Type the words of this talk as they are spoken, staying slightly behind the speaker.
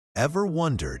Ever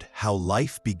wondered how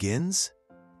life begins?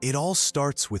 It all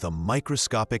starts with a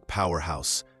microscopic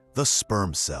powerhouse, the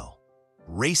sperm cell,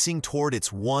 racing toward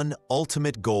its one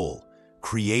ultimate goal,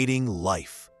 creating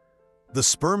life. The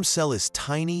sperm cell is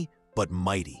tiny but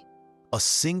mighty. A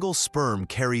single sperm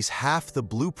carries half the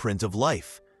blueprint of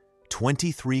life,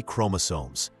 23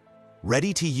 chromosomes,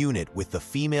 ready to unite with the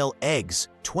female egg's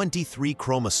 23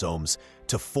 chromosomes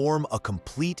to form a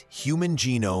complete human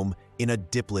genome in a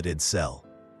diploid cell.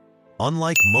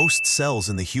 Unlike most cells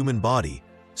in the human body,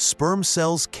 sperm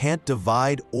cells can't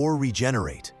divide or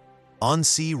regenerate.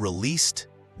 Once released,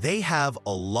 they have a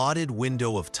allotted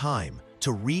window of time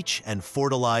to reach and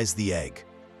fertilize the egg,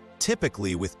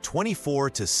 typically with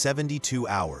 24 to 72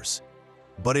 hours.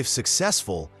 But if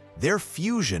successful, their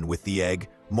fusion with the egg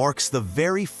marks the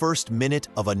very first minute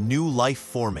of a new life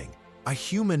forming. A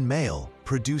human male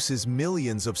produces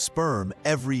millions of sperm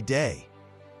every day,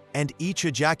 and each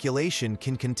ejaculation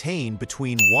can contain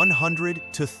between 100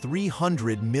 to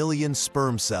 300 million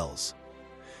sperm cells.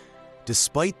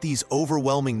 Despite these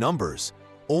overwhelming numbers,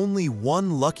 only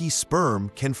one lucky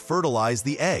sperm can fertilize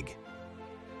the egg.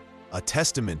 A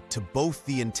testament to both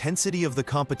the intensity of the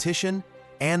competition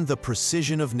and the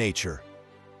precision of nature.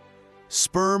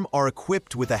 Sperm are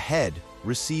equipped with a head,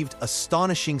 received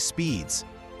astonishing speeds,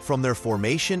 from their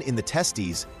formation in the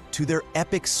testes to their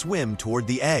epic swim toward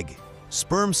the egg.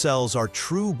 Sperm cells are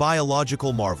true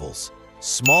biological marvels,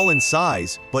 small in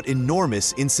size but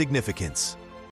enormous in significance.